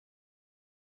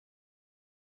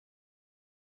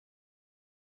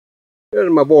There's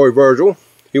my boy Virgil.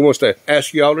 He wants to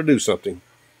ask y'all to do something.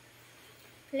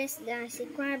 Press the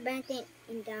subscribe button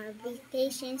and the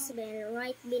notifications bell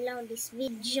right below this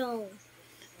video.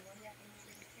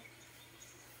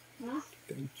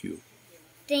 Thank you.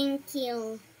 Thank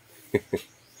you.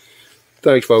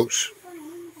 Thanks, folks.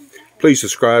 Please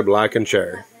subscribe, like, and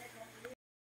share.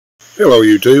 Hello,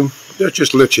 YouTube. Let's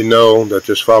just let you know that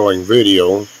this following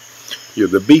video,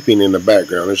 the beeping in the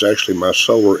background is actually my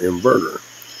solar inverter,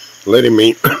 letting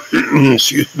me,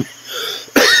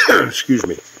 excuse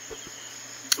me,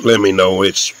 let me know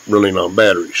it's running on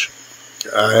batteries.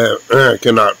 I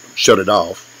cannot shut it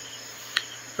off.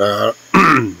 I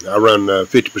run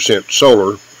 50%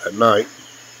 solar at night.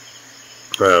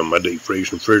 My deep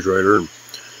freeze and refrigerator and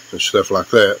stuff like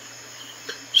that.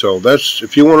 So that's,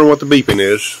 if you wonder what the beeping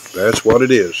is, that's what it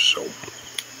is. So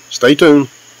stay tuned.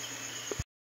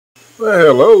 Well,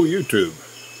 hello YouTube.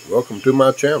 Welcome to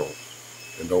my channel.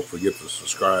 And don't forget to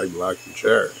subscribe, like, and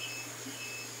share.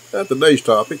 Now, today's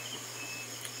topic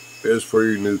is for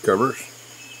you newcomers,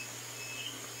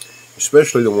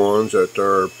 especially the ones that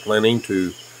are planning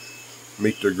to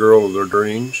meet the girl of their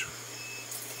dreams.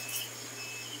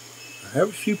 I have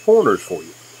a few pointers for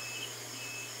you.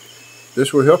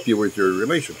 This will help you with your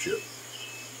relationship.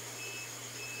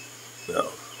 Now,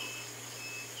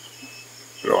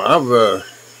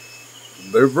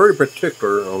 they're very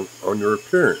particular on your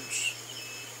appearance.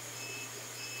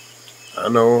 I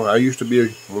know I used to be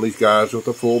one of these guys with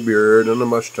a full beard and a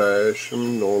mustache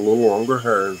and a little longer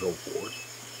hair and so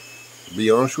forth. To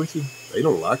be honest with you, they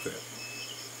don't like that.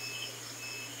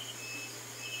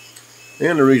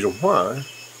 And the reason why,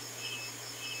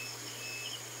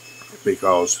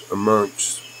 because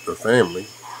amongst their family,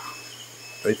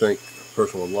 they think a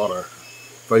person with a lot of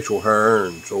facial hair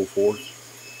and so forth,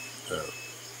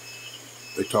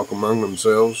 they talk among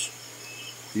themselves,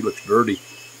 he looks dirty.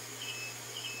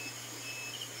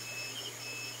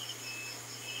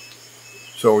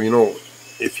 So,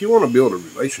 if you want to build a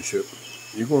relationship,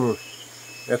 you're going to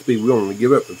have to be willing to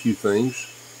give up a few things,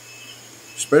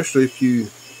 especially if you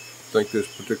think this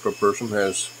particular person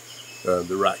has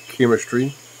the right chemistry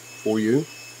for you.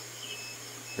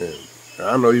 And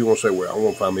I know you're going to say, well, I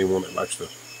want to find me one that likes the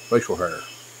facial hair,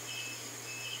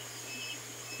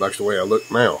 likes the way I look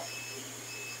now.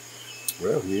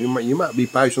 Well, you might be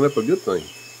passing up a good thing.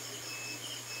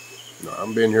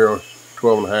 I've been here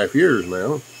 12 and a half years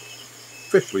now,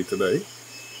 officially today,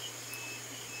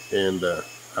 and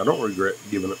I don't regret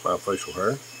giving up my facial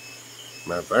hair.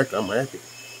 Matter of fact, I'm happy.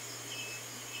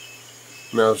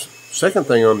 Now, second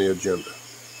thing on the agenda,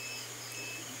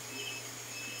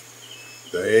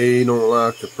 they don't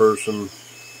like the person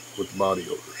with the body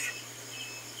odors.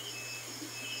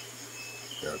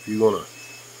 Now, if you're gonna,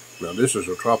 this is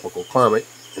a tropical climate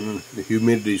and the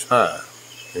humidity's high,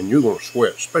 and you're gonna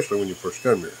sweat, especially when you first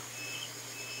come here.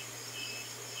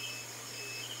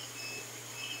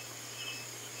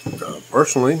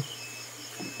 Personally,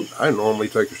 I normally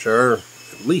take a shower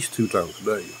at least 2 times a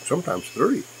day, sometimes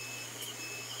 3.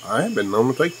 I have been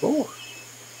known to take 4.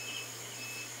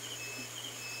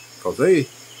 Because to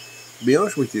be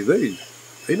honest with you, they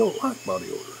don't like body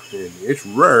odor. And it's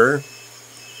rare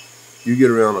you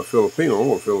get around a Filipino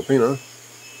or Filipina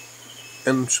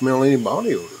and smell any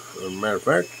body odor. As a matter of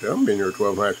fact, I've been here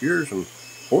 12 and a half years, and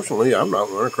fortunately, I've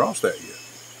not run across that yet.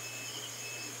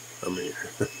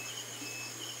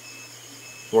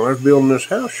 When I was building this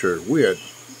house here, we had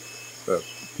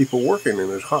people working in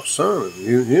this hot sun and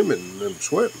humid and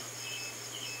sweating.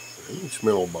 They didn't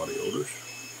smell body odors.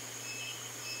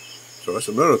 So that's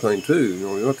another thing too.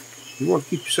 You want to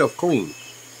keep yourself clean.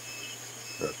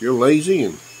 Now, if you're lazy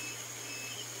and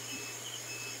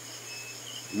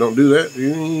don't do that,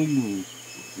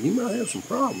 you might have some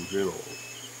problems.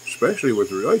 Especially with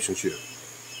the relationship.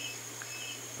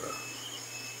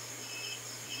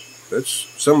 That's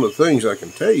some of the things I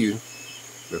can tell you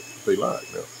that they like.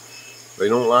 Now, they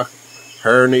don't like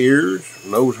hair in the ears,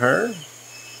 nose hair.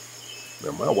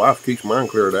 Now, my wife keeps mine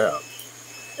cleared out.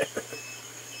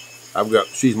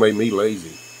 She's made me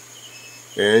lazy.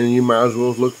 And you might as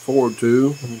well look forward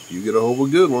to, if you get a hold of a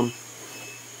good one,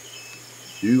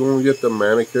 you're going to get the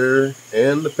manicure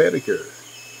and the pedicure.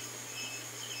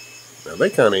 Now, they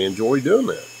kind of enjoy doing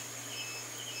that.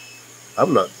 I've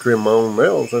not trimmed my own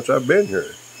nails since I've been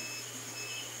here.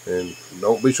 And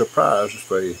don't be surprised if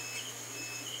they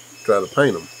try to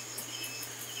paint them.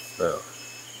 Now,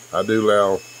 I do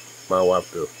allow my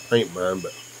wife to paint mine,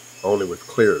 but only with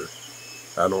clear.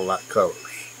 I don't like colors.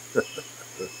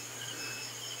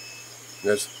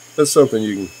 That's something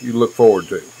you look forward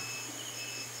to.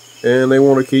 And they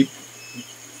want to keep,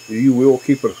 you will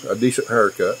keep a decent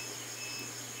haircut.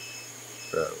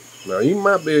 Now, you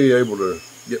might be able to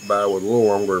get by with a little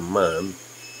longer than mine,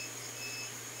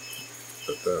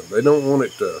 but they don't want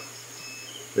it to.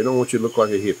 They don't want you to look like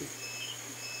a hippie.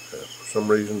 For some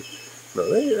reason, no,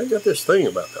 they got this thing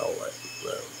about all that.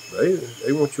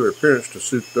 They want your appearance to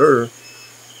suit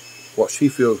what she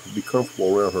feels would be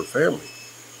comfortable around her family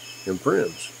and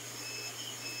friends.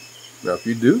 Now, if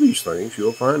you do these things,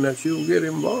 you'll find that you'll get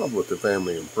involved with the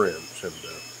family and friends, and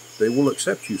they will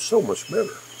accept you so much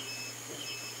better.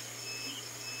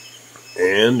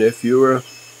 And if you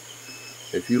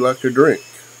like to drink,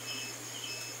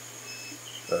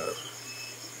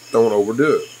 don't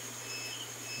overdo it.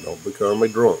 Don't become a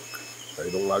drunk. They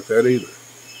don't like that either.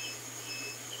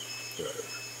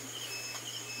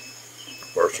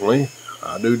 Personally,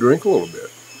 I do drink a little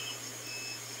bit,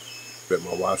 but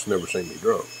my wife's never seen me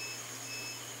drunk.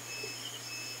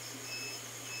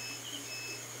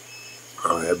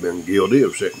 I have been guilty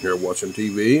of sitting here watching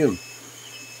TV and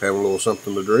having a little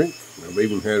something to drink. I've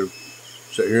even had to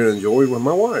sit here and enjoy it with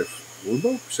my wife. We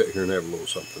both sit here and have a little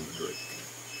something to drink.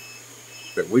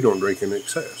 But we don't drink in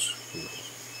excess. You know.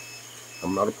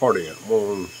 I'm not a party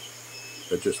animal, and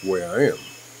that's just the way I am.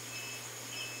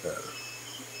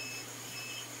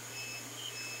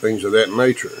 Things of that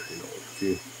nature. You know, if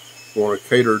you want to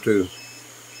cater to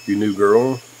your new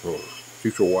girl or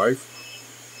future wife,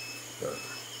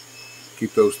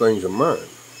 keep those things in mind.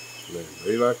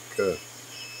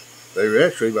 They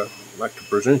actually like to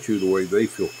present you the way they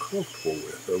feel comfortable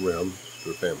with around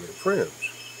their family and friends.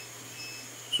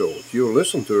 So if you'll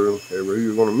listen to her, whoever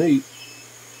you're going to meet,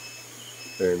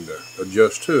 and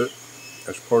adjust to it,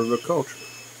 that's part of the culture.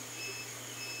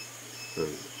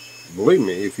 And believe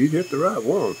me, if you get the right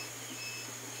one,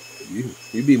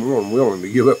 you'd be more than willing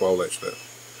to give up all that stuff.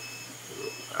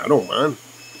 I don't mind.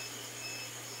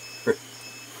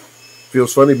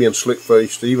 Feels funny being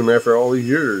slick-faced even after all these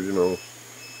years, you know.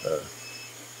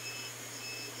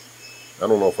 I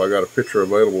don't know if I got a picture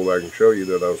available that I can show you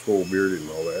that I was full bearded and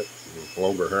all that,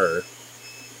 longer hair.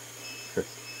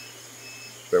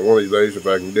 But one of these days, if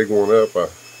I can dig one up, I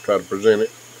try to present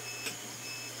it.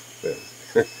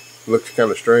 Yeah. Looks kind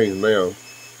of strange now.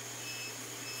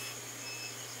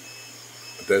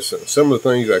 But that's some of the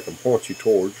things I can point you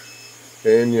towards.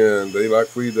 And they like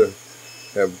for you to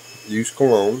use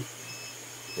cologne.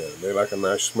 Yeah, they like a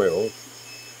nice smell.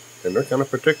 And they're kind of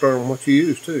particular on what you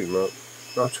use too.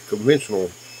 Not your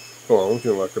conventional colognes,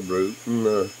 you know, like the Brut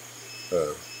and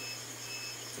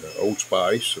Old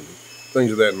Spice and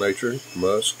things of that nature,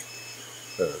 musk.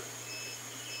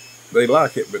 They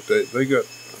like it, but they got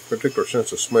a particular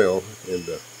sense of smell, and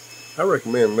I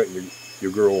recommend letting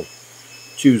your girl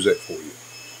choose that for you.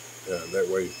 That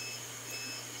way,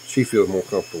 she feels more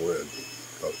comfortable in it.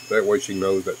 That way, she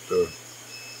knows that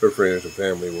her friends and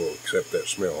family will accept that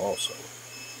smell also.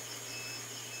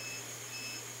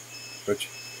 But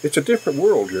it's a different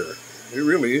world here. It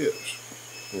really is.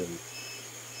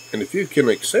 And if you can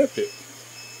accept it,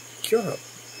 God,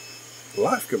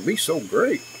 life can be so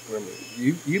great. I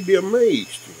mean, you'd be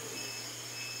amazed.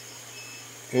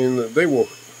 And they will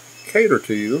cater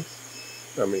to you.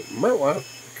 I mean, my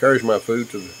wife carries my food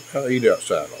I eat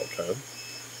outside all the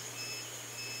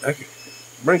time.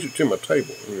 Brings it to my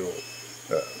table, you know.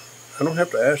 I don't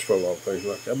have to ask for a lot of things.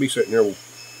 Like, I'll be sitting there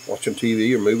watching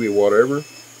TV or movie or whatever,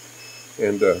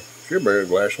 and she'll bring a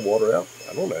glass of water out.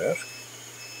 I don't ask.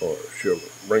 Or she'll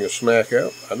bring a snack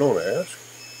out. I don't ask.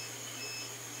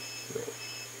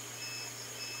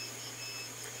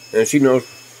 And she knows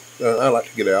I like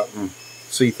to get out and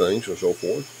see things and so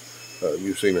forth.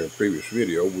 You've seen in a previous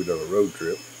video, we done a road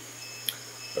trip.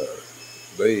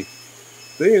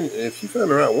 If you find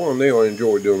the right one, they'll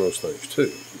enjoy doing those things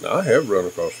too. Now, I have run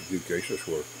across a few cases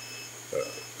where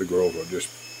the girls are just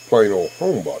plain old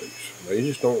homebodies. They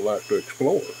just don't like to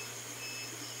explore.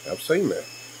 I've seen that.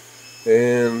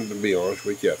 And to be honest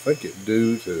with you, I think it's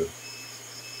due to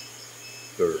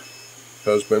their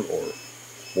husband or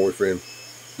boyfriend,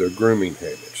 their grooming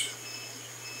habits.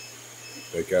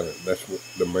 I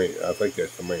think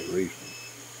that's the main reason.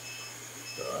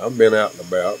 I've been out and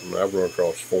about, and I've run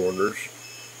across foreigners,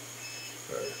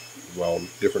 of all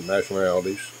different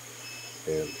nationalities,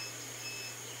 and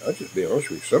I'll just be honest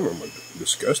with you, some of them are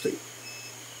disgusting.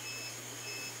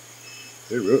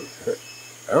 They really,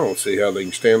 I don't see how they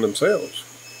can stand themselves.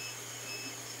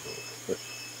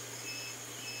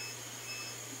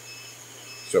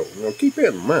 So, keep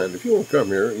that in mind. If you want to come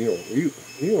here, you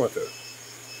want to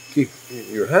keep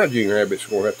your hygiene habits. Are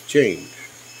going to have to change.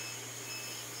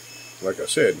 Like I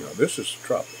said, now this is the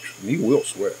tropics, and you will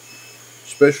sweat,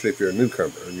 especially if you're a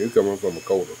newcomer and you're coming from a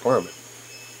colder climate.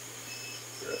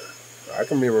 I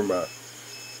can remember my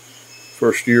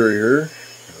first year here.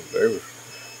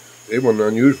 it wasn't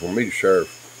unusual for me to shower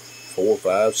 4,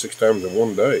 5, 6 times in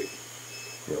one day.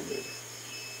 I mean,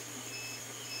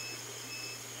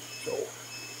 so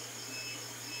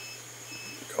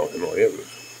it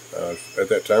was at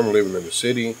that time living in the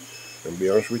city, and to be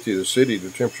honest with you, the city, the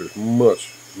temperature is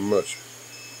much, much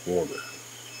warmer,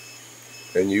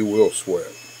 and you will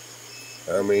sweat.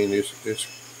 I mean, it's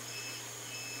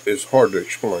hard to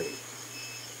explain.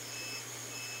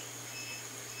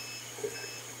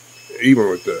 Even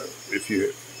with if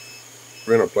you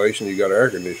rent a place and you got air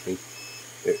conditioning,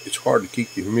 it's hard to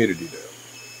keep the humidity down.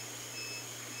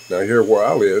 Now here where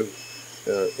I live,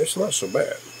 it's not so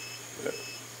bad.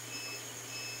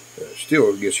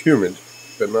 Still, it gets humid,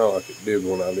 but not like it did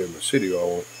when I lived in the city.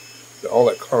 All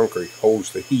that concrete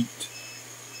holds the heat.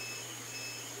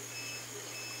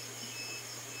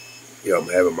 Yeah, I'm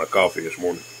having my coffee this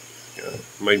morning.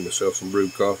 Made myself some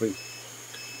brewed coffee,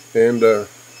 and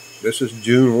this is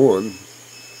June 1,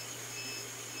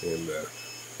 and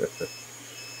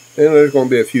and there's going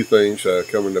to be a few things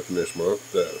coming up in this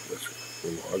month.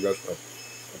 I got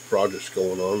projects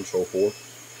going on and so forth.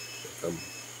 I'm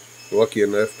lucky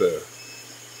enough to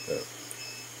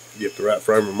get the right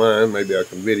frame of mind. Maybe I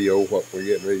can video what we're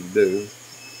getting ready to do.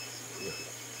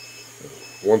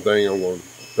 One thing, I'm going to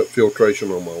put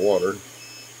filtration on my water.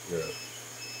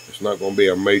 It's not going to be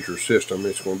a major system.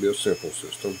 It's going to be a simple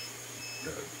system.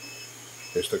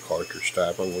 It's the cartridge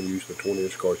type. I'm going to use the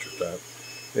 20-inch cartridge type,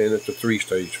 and it's a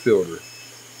 3-stage filter.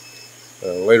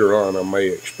 Later on, I may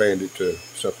expand it to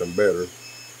something better,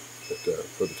 but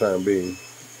for the time being,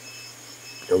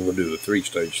 I'm going to do the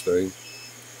 3-stage thing.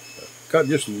 Got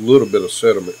just a little bit of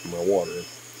sediment in my water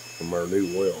from our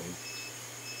new well.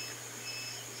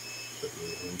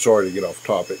 I'm sorry to get off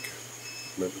topic,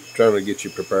 but I'm trying to get you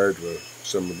prepared for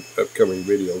some upcoming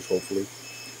videos, hopefully.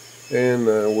 And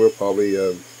we'll probably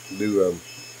do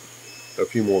a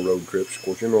few more road trips. Of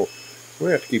course,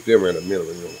 we have to keep them at a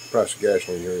minimum. The price of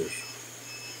gasoline here is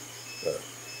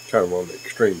kind of on the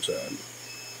extreme side.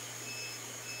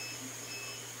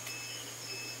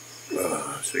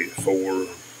 Let's see,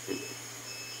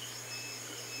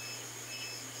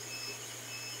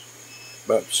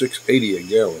 about $6.80 a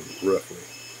gallon, roughly,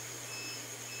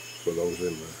 for those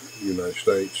in the United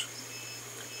States.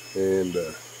 And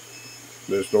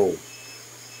there's no,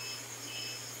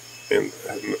 and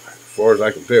as far as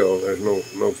I can tell, there's no,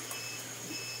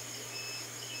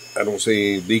 I don't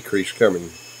see any decrease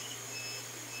coming.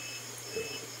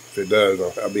 If it does,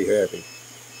 I'll be happy.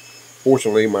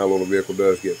 Fortunately, my little vehicle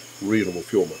does get reasonable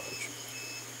fuel mileage.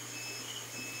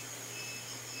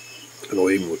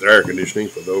 Even with air conditioning,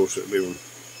 for those that live in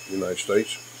the United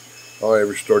States, I'll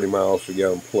average 30 miles a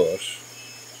gallon plus,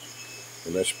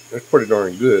 and that's pretty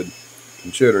darn good,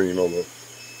 considering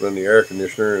run the air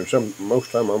conditioner, and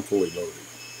most time I'm fully loaded.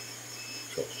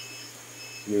 So,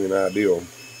 give you an idea.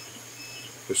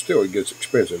 But still, it gets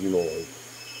expensive,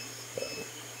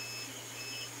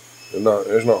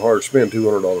 It's not hard to spend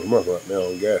 $200 a month right now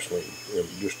on gasoline,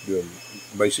 just doing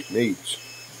basic needs.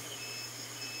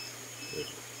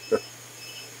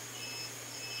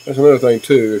 That's another thing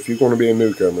too. If you're going to be a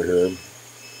newcomer here,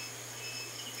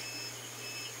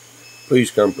 please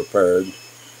come prepared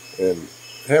and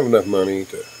have enough money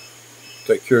to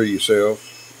take care of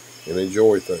yourself and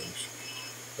enjoy things.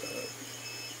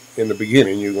 In the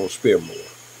beginning, you're going to spend more.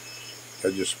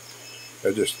 That's just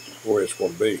the way it's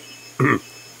going to be,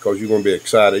 because you're going to be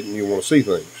excited and you want to see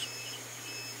things.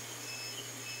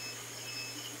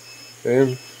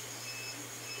 And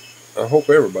I hope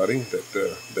everybody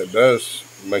that does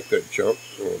make that jump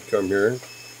and come here,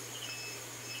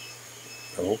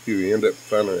 I hope you end up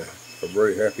finding a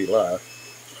very happy life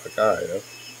like I have.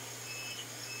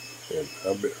 And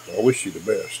I wish you the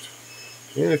best.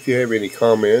 And if you have any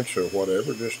comments or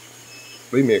whatever, just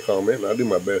leave me a comment and I'll do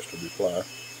my best to reply.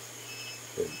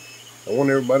 And I want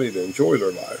everybody to enjoy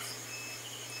their life.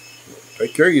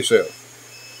 Take care of yourself.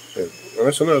 And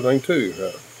that's another thing too.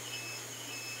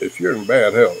 If you're in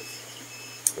bad health,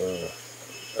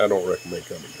 I don't recommend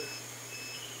coming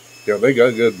here. They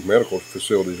got good medical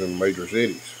facilities in major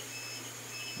cities,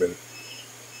 but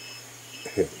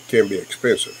it can be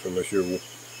expensive unless you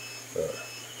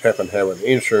happen to have an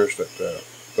insurance that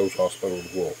those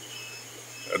hospitals will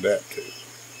adapt to,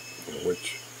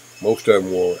 which most of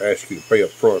them will ask you to pay up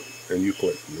front and you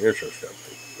collect from the insurance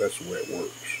company. That's the way it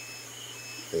works.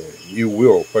 And you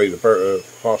will pay the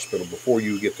hospital before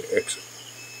you get to exit.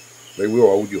 They will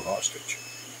hold you hostage.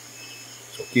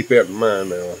 So keep that in mind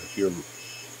now. If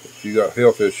you got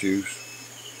health issues,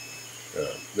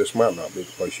 this might not be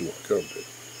the place you want to come to,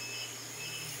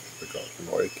 because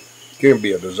it can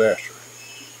be a disaster.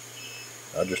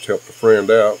 I just helped a friend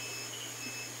out.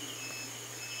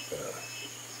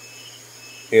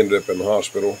 Ended up in the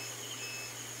hospital,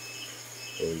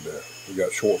 and we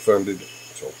got short funded,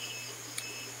 so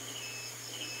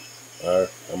I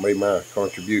made my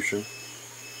contribution,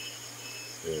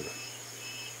 and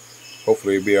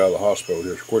hopefully he'll be out of the hospital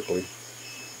here quickly.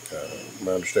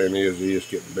 My understanding is he is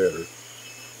getting better.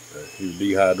 He was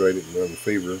dehydrated and running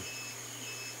fever.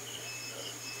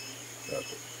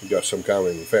 He got some kind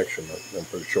of infection, I'm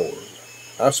pretty sure.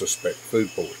 I suspect food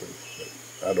poisoning,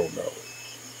 but I don't know.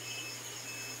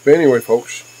 But anyway,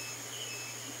 folks,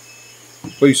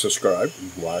 please subscribe,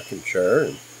 like, and share,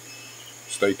 and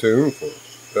stay tuned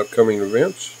for upcoming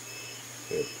events.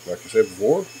 And like I said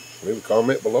before, leave a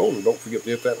comment below, and don't forget to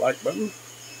hit that like button.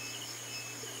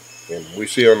 And we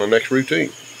see you on the next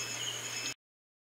routine.